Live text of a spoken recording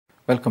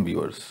Welcome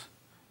viewers.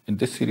 In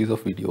this series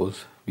of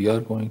videos, we are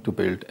going to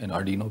build an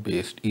Arduino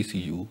based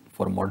ECU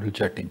for model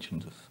jet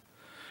engines.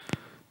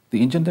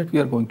 The engine that we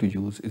are going to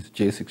use is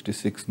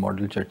J66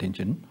 model jet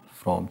engine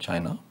from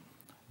China.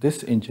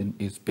 This engine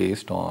is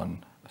based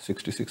on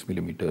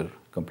 66mm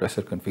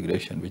compressor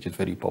configuration, which is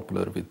very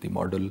popular with the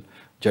model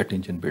jet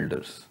engine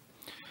builders.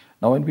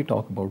 Now when we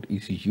talk about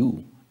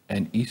ECU,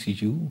 an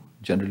ECU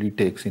generally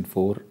takes in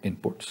 4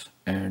 inputs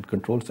and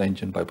controls the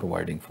engine by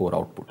providing 4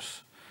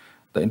 outputs.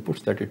 The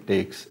inputs that it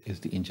takes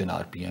is the engine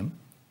RPM,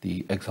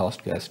 the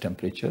exhaust gas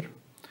temperature.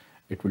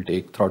 It will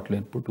take throttle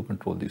input to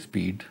control the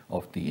speed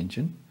of the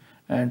engine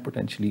and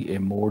potentially a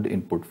mode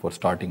input for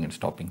starting and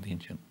stopping the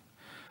engine.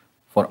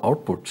 For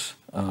outputs,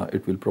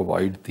 it will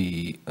provide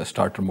the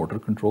starter motor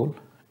control.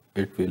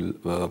 It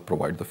will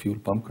provide the fuel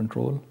pump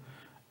control.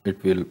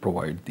 It will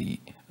provide the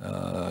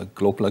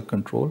glow plug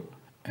control,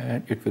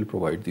 and it will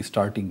provide the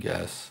starting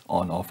gas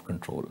on-off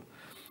control.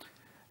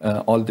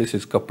 All this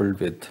is coupled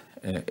with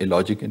a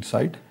logic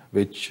inside,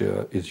 which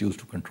is used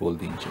to control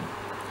the engine.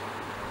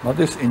 Now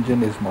this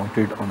engine is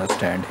mounted on a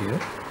stand here.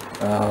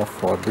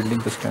 For building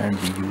the stand,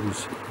 we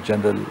use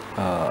general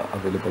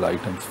available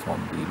items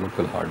from the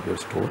local hardware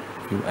store,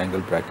 few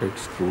angle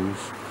brackets, screws,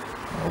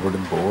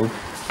 wooden board,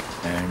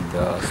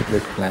 and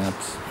split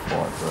clamps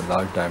for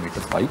large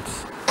diameter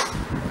pipes,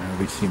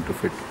 which seem to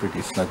fit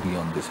pretty snugly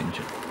on this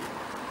engine.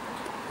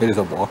 Here is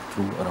a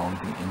walkthrough around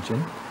the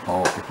engine,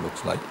 how it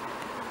looks like.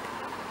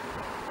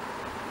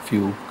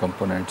 Few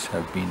components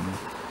have been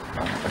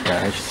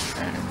attached,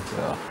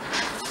 and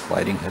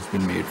wiring has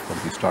been made for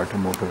the starter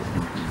motor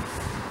and the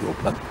glow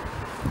plug,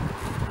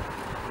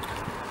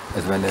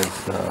 as well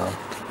as the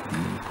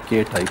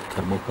K-type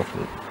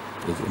thermocouple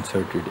is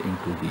inserted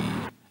into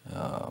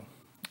the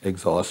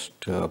exhaust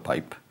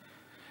pipe.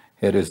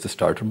 Here is the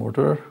starter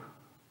motor.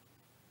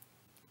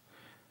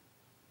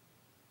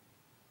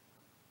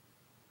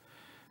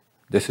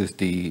 This is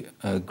the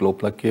glow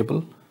plug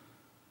cable.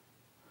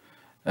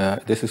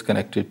 This is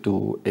connected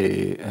to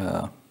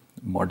a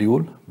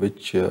module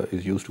which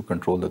is used to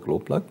control the glow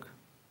plug.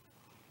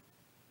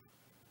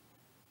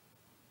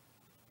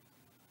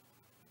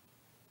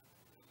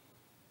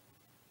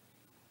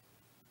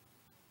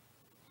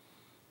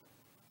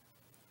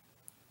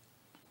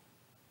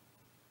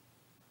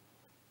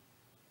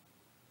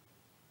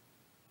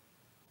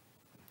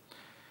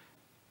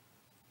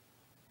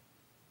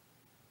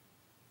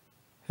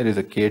 Here is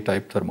a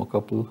K-type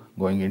thermocouple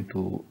going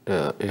into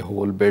a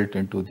hole built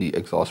into the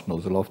exhaust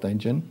nozzle of the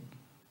engine.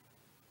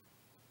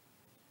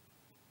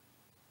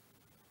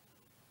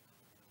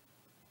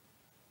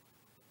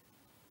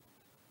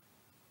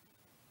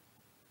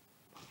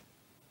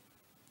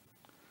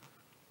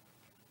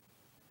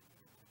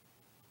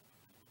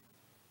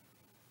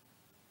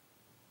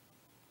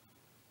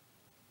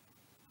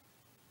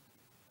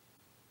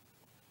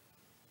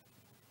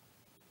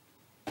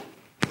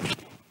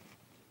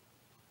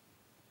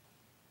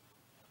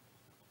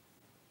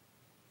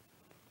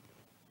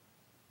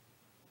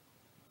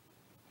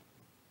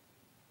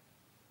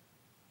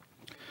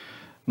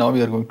 Now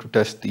we are going to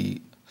test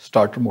the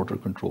starter motor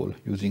control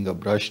using a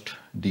brushed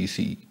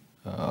DC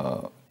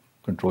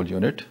control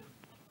unit.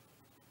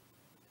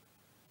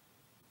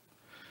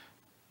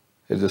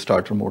 Here is the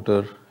starter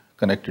motor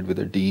connected with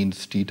a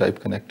Dean's T-type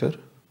connector.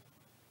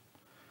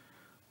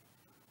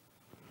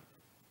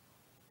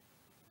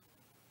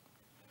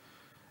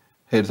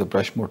 Here is a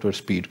brush motor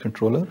speed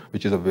controller,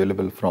 which is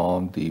available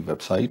from the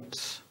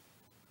websites.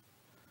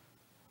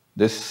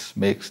 This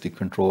makes the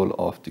control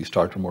of the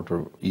starter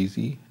motor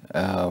easy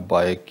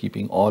by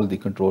keeping all the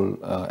control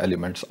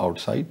elements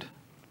outside.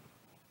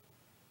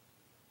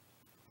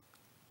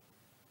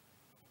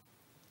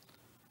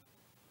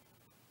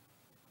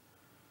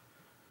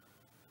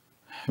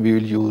 We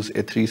will use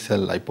a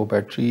 3-cell LiPo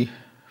battery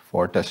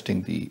for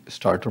testing the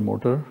starter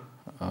motor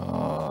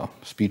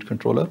speed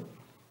controller.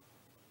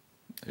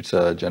 It's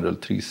a general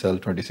 3-cell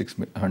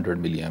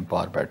 2600 milliamp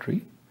hour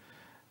battery.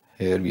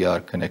 Here we are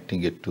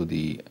connecting it to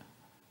the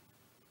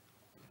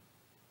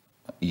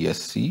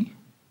ESC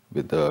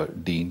with the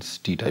Dean's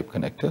T-type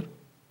connector.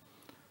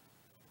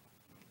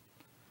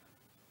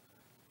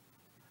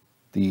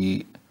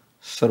 The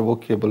servo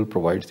cable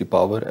provides the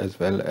power as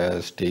well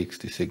as takes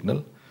the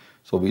signal.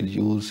 So we'll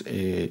use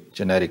a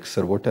generic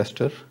servo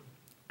tester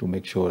to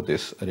make sure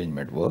this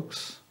arrangement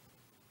works.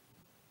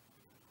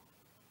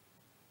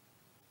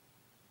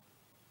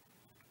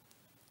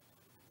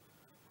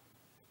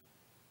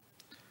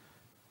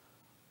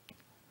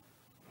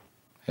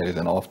 Here is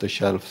an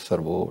off-the-shelf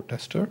servo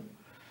tester.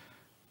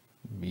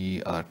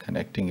 We are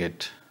connecting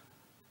it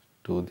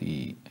to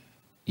the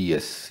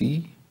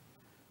ESC.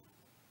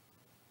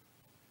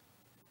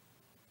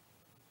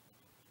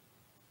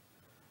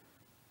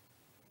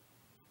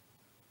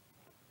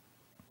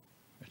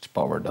 It's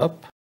powered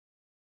up.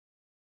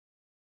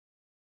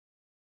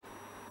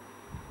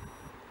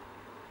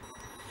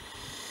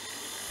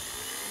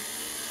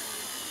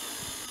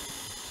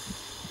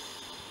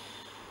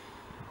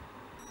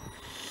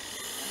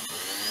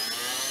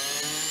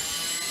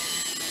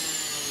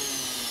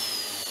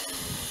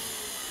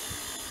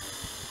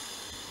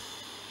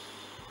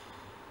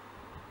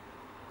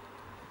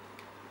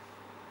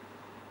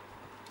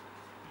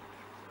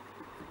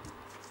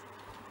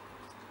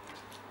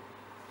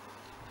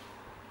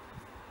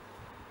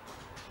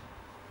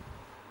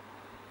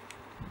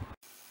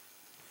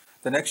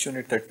 The next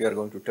unit that we are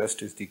going to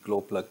test is the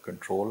glow plug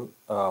control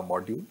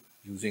module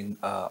using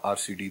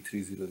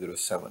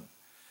RCD3007.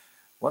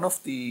 One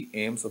of the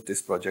aims of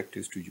this project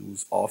is to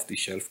use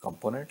off-the-shelf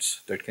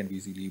components that can be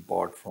easily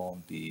bought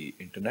from the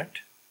internet,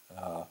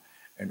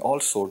 and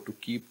also to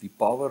keep the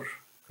power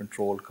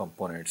control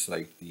components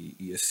like the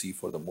ESC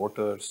for the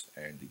motors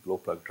and the glow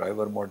plug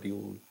driver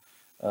module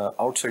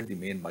outside the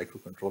main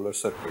microcontroller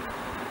circuit.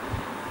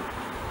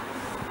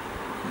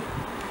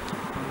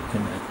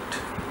 Connect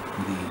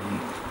the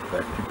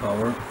battery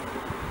power.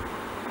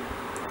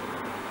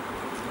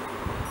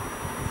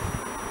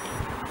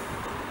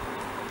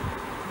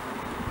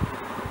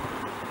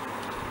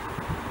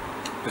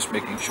 Just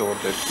making sure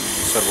that the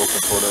servo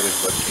controller is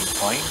working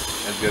fine,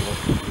 and we are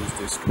going to use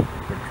this to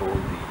control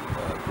the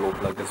glow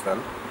plug as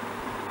well.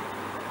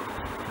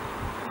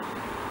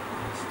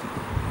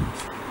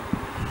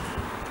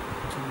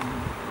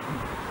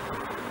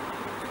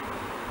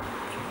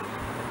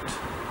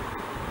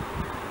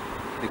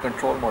 The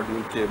control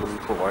module cable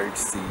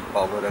provides the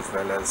power as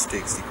well as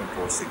takes the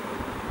control signal.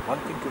 One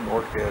thing to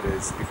note here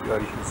is if you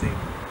are using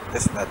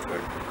this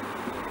method,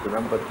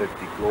 remember that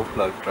the glow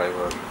plug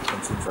driver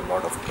consumes a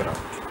lot of current,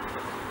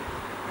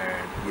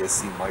 and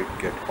ESC might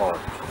get hot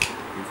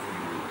if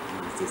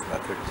you use this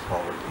method to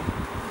power the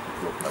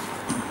glow plug.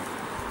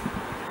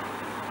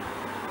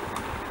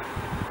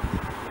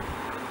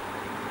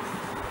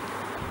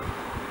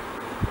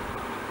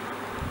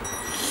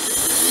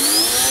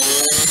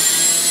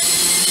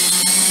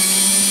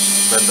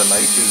 When the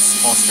light is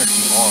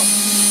constantly on,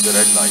 the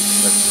red light,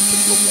 that means the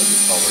glow plug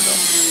is powered up.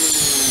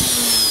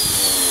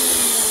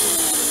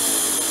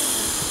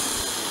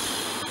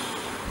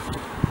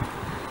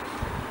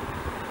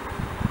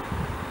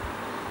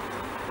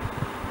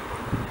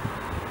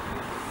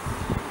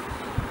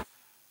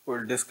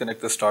 We'll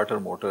disconnect the starter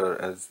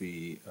motor as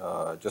we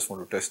just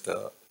want to test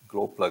the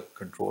glow plug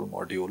control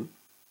module.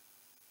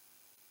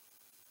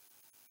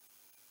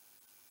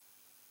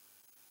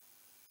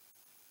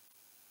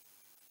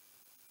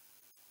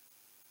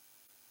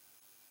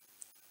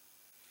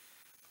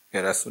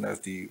 Here, as soon as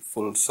the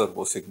full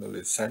servo signal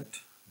is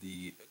sent,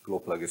 the glow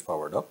plug is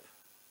powered up.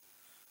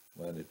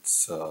 When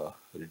it's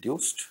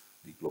reduced,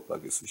 the glow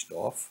plug is switched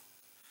off.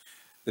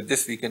 With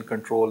this, we can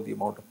control the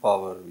amount of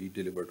power we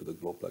deliver to the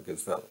glow plug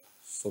as well.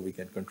 So we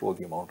can control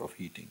the amount of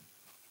heating.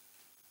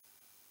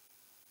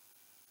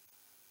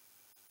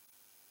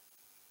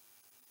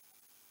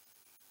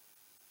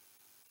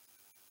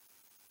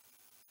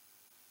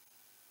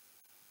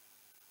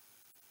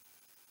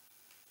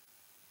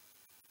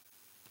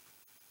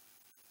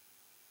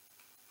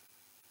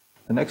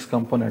 The next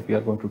component we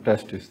are going to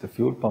test is the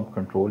fuel pump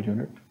control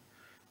unit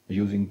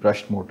using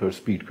brushed motor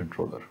speed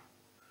controller.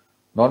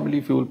 Normally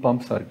fuel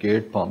pumps are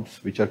geared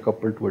pumps which are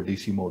coupled to a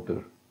DC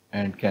motor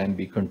and can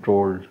be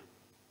controlled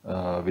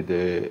with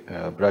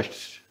a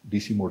brushed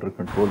DC motor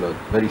controller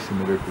very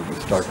similar to the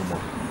starter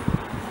motor.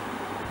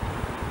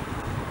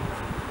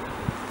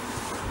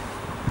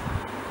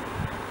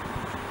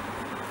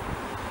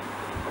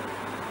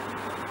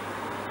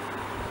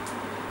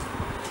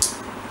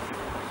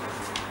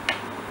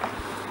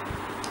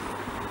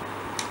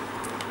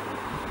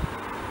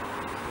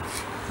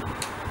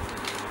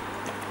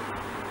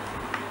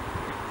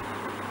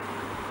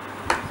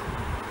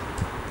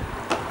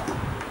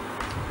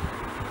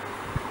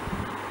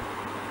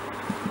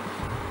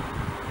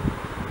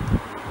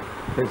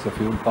 There's a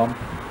fuel pump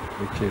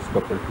which is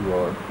coupled to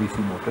our DC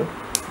motor,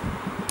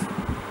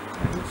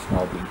 and it's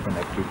now being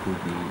connected to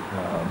the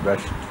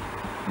brushed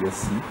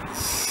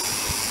ESC.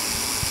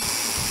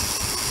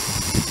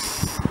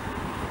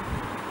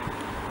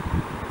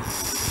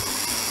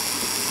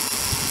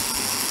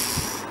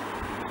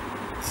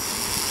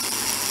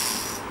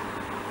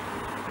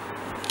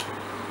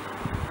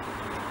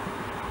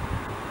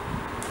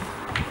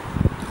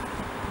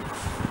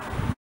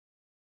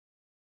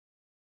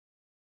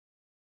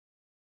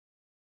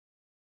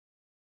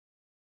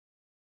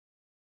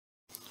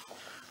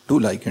 Do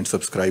like and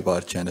subscribe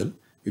our channel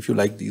if you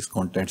like these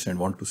contents and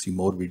want to see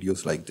more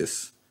videos like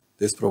this.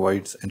 This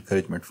provides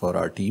encouragement for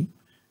our team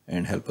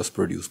and help us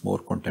produce more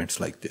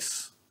contents like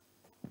this.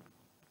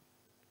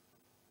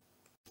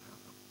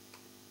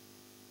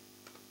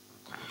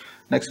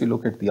 Next, we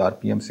look at the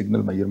RPM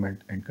signal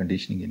measurement and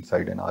conditioning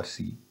inside an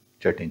RC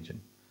jet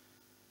engine.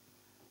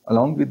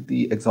 Along with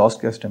the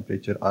exhaust gas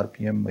temperature,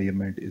 RPM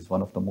measurement is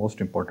one of the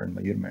most important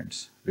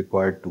measurements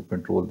required to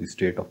control the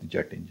state of the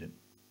jet engine.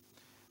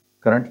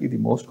 Currently, the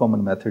most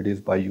common method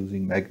is by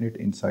using magnet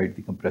inside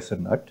the compressor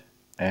nut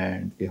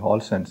and a Hall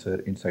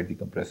sensor inside the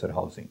compressor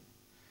housing.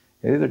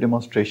 Here is a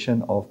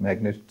demonstration of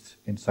magnets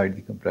inside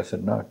the compressor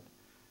nut.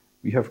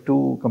 We have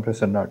two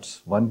compressor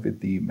nuts, one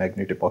with the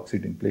magnet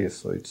epoxied in place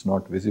so it's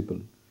not visible,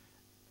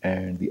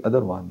 and the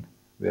other one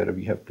where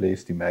we have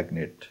placed the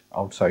magnet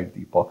outside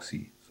the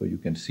epoxy so you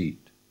can see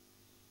it.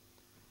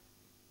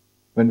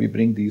 When we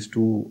bring these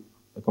two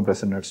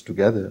compressor nuts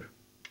together,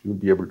 you'll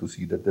be able to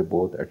see that they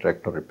both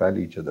attract or repel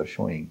each other,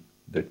 showing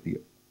that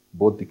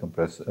both the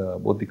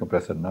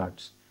compressor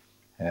nuts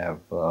have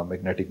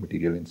magnetic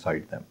material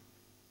inside them.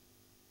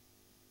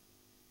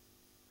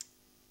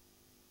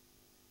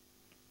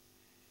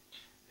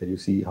 Here you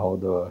see how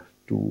the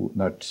two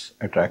nuts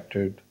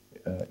attracted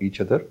each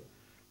other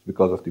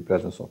because of the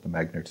presence of the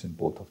magnets in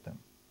both of them.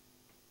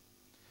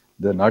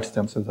 The nuts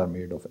themselves are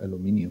made of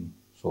aluminum,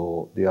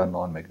 so they are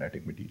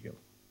non-magnetic material.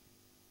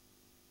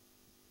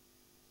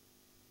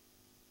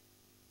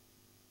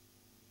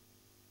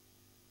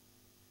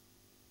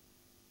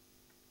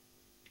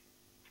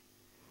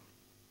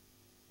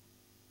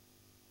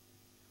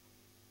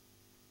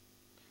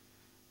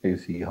 You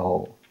see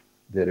how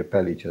they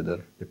repel each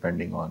other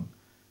depending on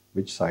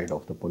which side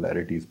of the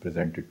polarity is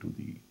presented to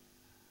the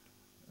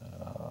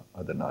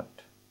other nut.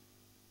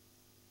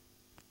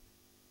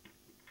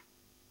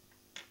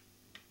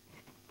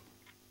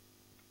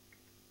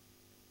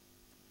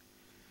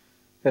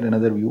 Here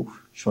another view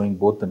showing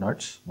both the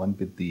nuts, one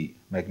with the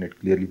magnet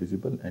clearly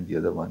visible and the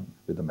other one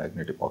with the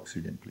magnet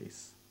epoxied in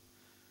place.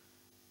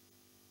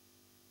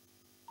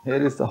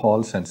 Here is the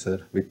Hall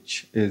sensor,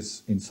 which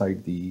is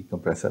inside the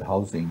compressor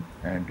housing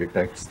and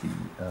detects the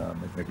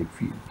magnetic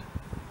field.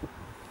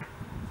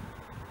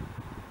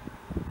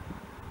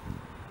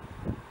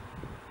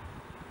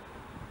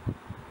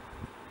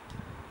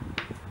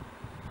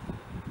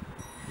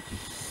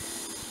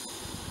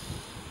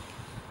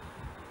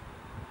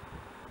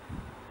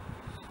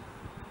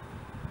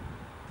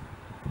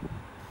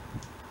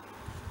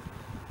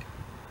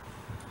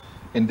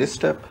 In this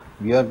step,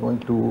 we are going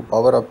to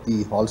power up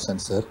the Hall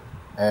sensor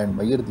and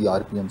measure the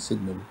RPM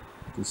signal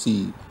to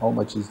see how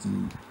much is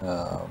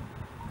the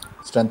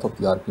strength of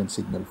the RPM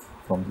signal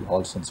from the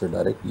Hall sensor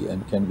directly,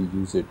 and can we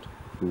use it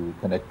to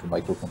connect to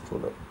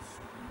microcontroller.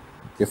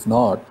 If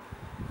not,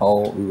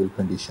 how we will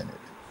condition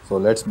it. So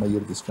let's measure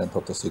the strength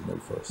of the signal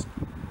first.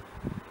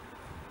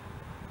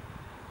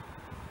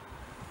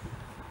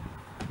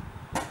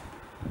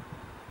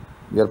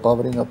 We are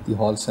powering up the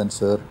Hall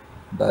sensor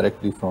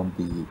directly from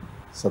the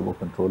servo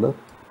controller.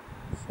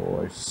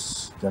 So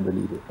it's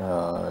generally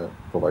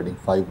providing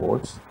 5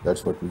 volts.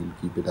 That's what we will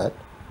keep it at.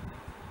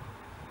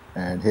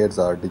 And here's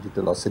our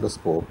digital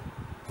oscilloscope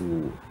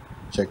to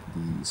check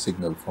the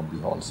signal from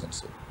the Hall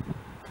sensor.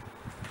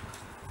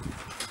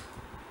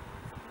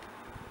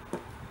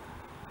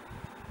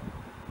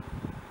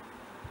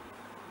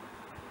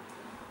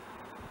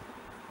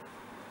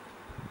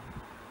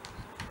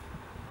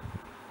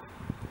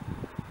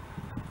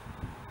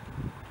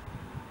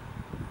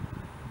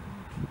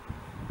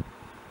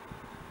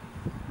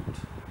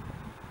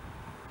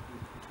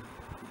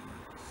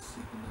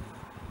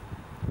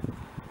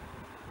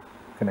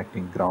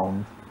 Connecting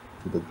ground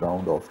to the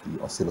ground of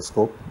the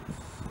oscilloscope.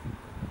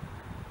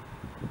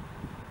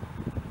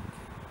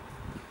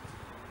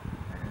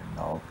 And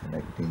now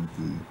connecting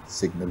the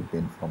signal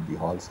pin from the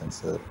Hall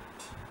sensor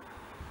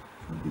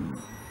to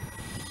the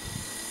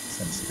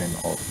sense pin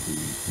of the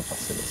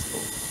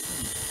oscilloscope.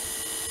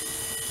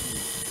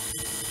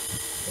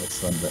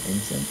 Let's run the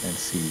engine and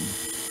see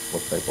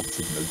what type of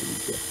signal do we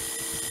get.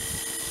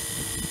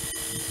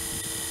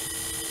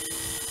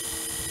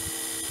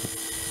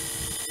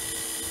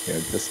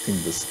 Adjusting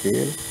the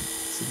scale,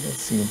 signal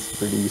seems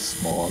pretty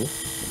small.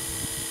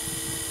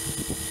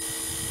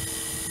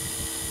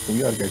 So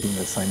we are getting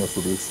a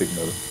sinusoidal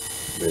signal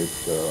with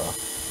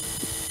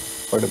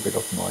quite a bit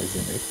of noise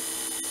in it,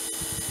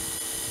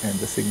 and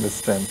the signal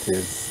strength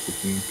is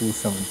between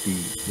 270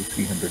 to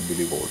 300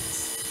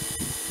 millivolts.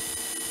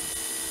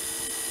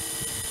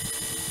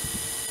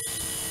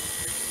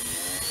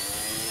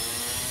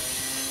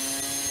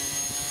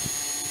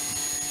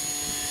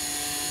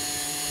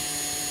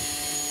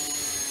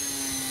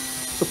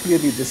 So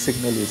clearly this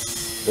signal is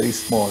very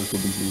small to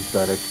be used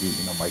directly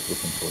in a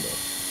microcontroller.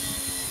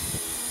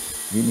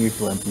 We need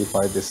to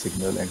amplify this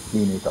signal and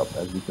clean it up.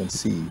 As you can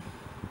see,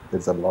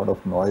 there's a lot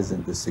of noise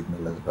in this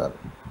signal as well.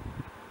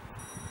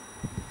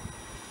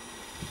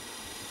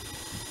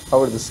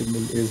 However, the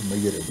signal is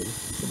measurable,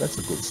 so that's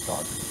a good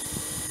start.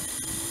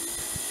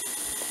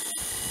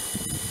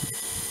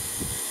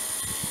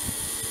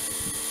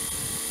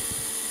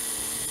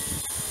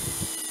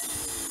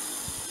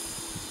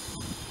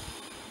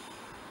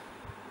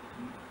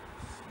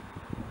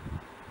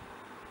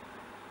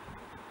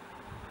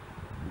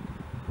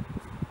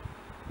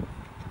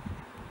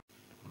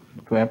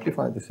 To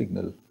amplify the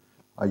signal,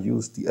 I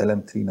used the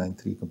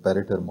LM393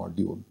 comparator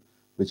module,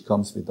 which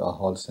comes with a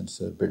Hall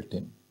sensor built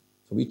in.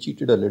 So we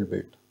cheated a little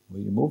bit.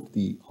 We removed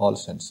the Hall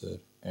sensor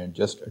and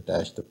just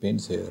attached the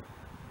pins here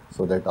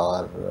so that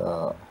our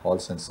Hall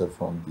sensor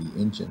from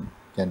the engine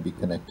can be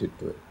connected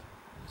to it.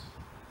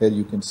 Here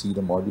you can see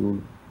the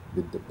module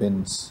with the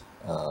pins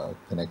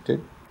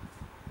connected.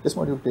 This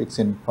module takes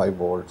in 5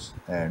 volts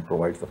and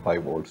provides the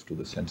 5 volts to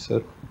the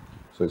sensor,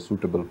 so it's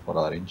suitable for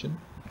our engine.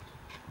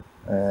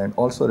 And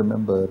also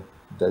remember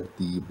that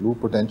the blue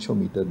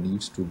potentiometer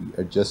needs to be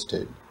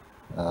adjusted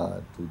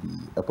to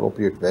the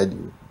appropriate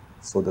value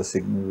so the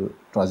signal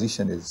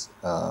transition is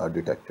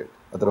detected.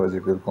 Otherwise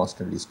it will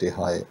constantly stay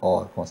high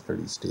or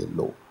constantly stay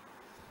low.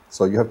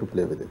 So you have to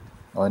play with it.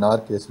 Now in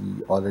our case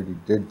we already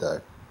did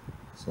that,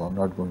 so I'm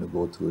not going to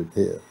go through it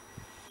here.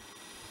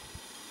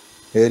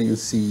 Here you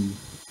see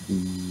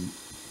the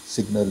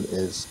signal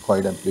is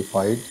quite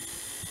amplified.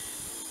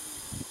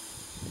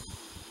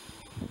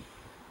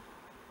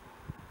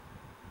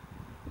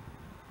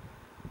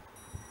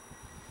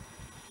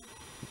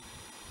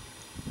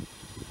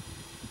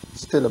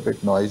 still a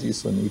bit noisy,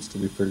 so needs to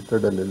be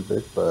filtered a little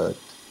bit, but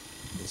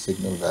the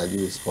signal value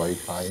is quite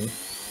high.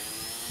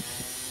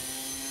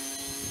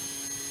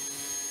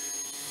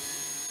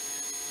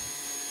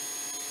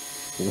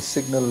 So the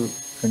signal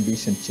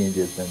condition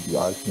changes when the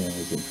RPM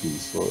is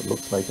increased. So it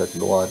looks like at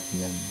low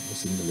RPM the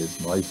signal is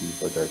noisy,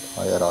 but at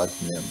higher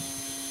RPM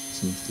it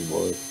seems to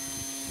work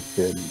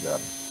fairly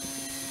well.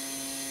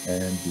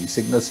 And the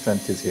signal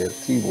strength is here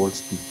 3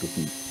 volts peak to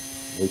peak,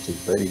 which is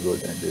very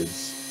good and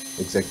is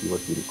exactly what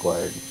we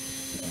required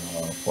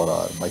for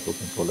our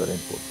microcontroller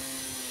input.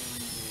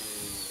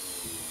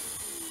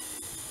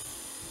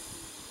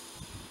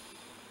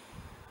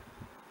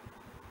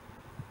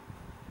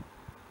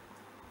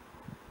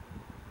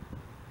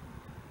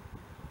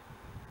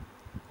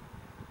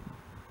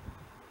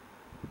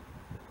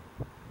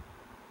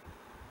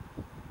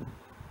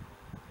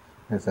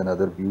 Here's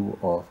another view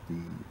of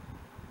the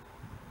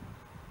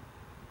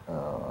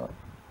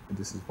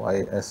this is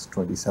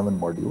YS27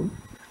 module.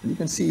 You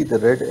can see the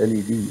red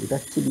LED, it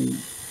actually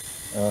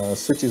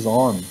switches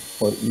on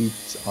for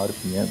each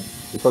RPM.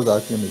 Because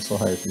RPM is so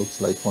high, it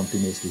looks like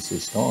continuously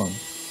switched on,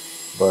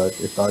 but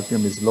if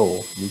RPM is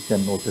low, you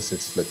can notice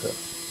its flicker.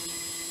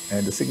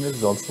 And the signal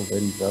is also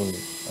very well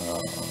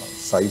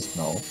sized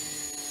now.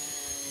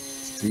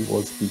 It's 3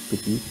 volts peak to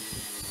peak.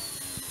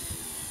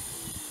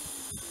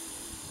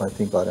 I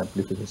think our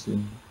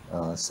amplification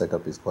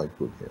setup is quite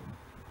good here.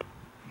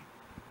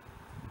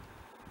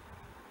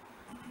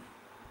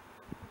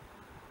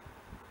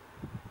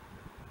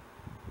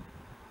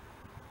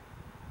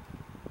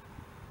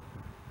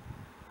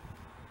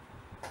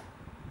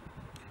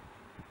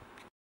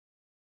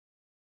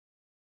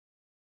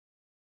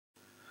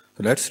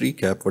 So let's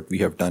recap what we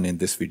have done in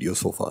this video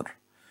so far.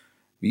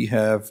 We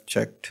have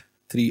checked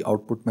 3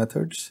 output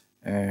methods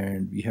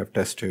and we have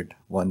tested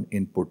 1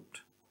 input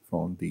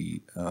from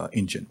the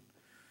engine.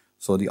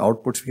 So the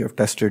outputs we have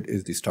tested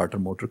is the starter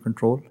motor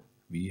control.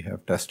 We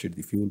have tested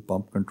the fuel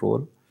pump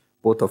control,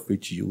 both of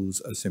which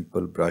use a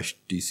simple brushed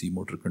DC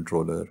motor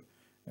controller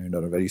and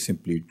are very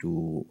simply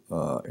to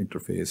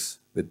interface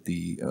with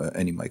the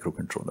any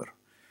microcontroller.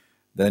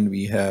 Then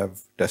we have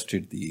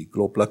tested the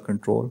glow plug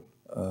control,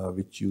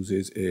 which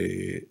uses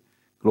a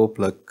glow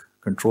plug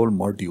control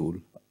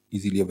module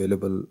easily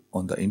available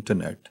on the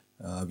internet.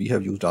 We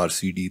have used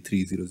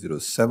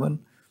RCD3007.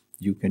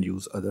 You can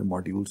use other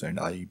modules and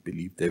I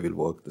believe they will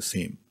work the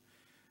same.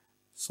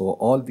 So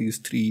all these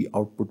 3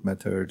 output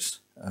methods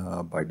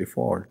by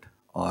default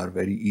are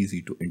very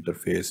easy to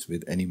interface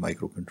with any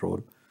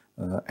microcontroller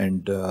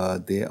and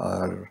they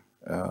are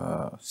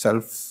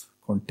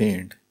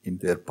self-contained in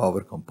their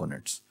power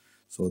components.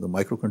 So the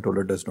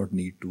microcontroller does not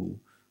need to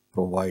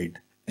provide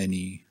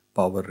any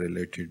power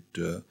related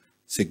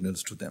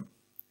signals to them.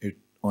 It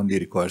only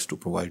requires to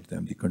provide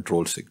them the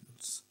control signals.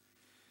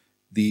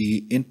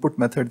 The input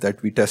method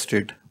that we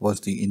tested was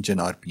the engine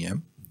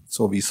RPM.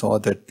 So we saw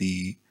that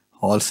the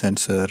Hall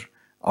sensor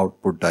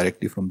output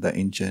directly from the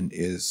engine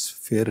is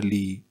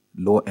fairly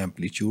low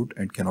amplitude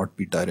and cannot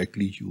be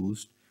directly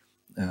used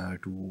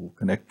to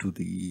connect to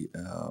the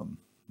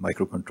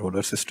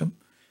microcontroller system.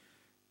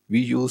 We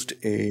used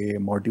a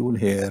module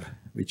here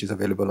which is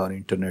available on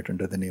internet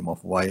under the name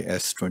of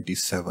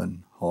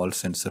YS27 Hall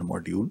sensor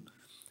module.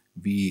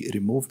 We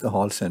removed the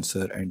Hall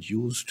sensor and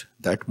used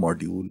that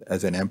module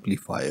as an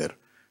amplifier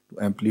to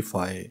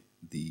amplify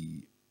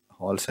the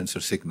Hall sensor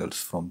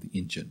signals from the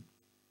engine.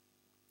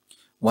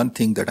 One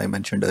thing that I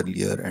mentioned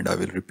earlier and I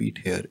will repeat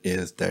here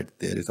is that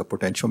there is a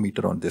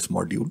potentiometer on this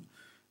module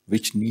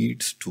which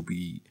needs to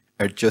be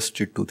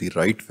adjusted to the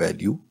right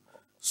value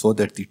so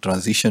that the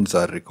transitions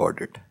are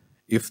recorded.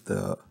 If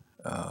the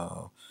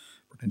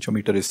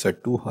potentiometer is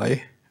set too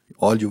high,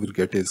 all you will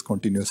get is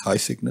continuous high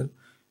signal.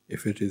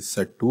 If it is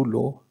set too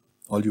low,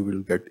 all you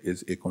will get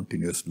is a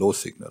continuous low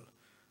signal.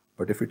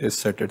 But if it is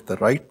set at the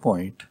right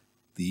point,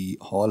 the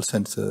Hall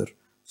sensor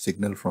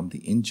signal from the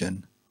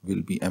engine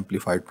will be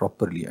amplified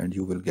properly and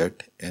you will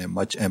get a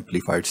much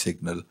amplified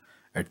signal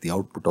at the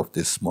output of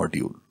this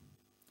module.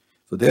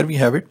 So there we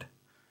have it.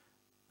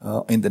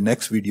 In the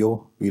next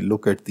video, we'll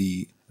look at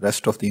the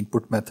rest of the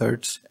input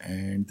methods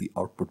and the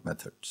output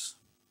methods.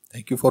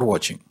 Thank you for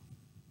watching.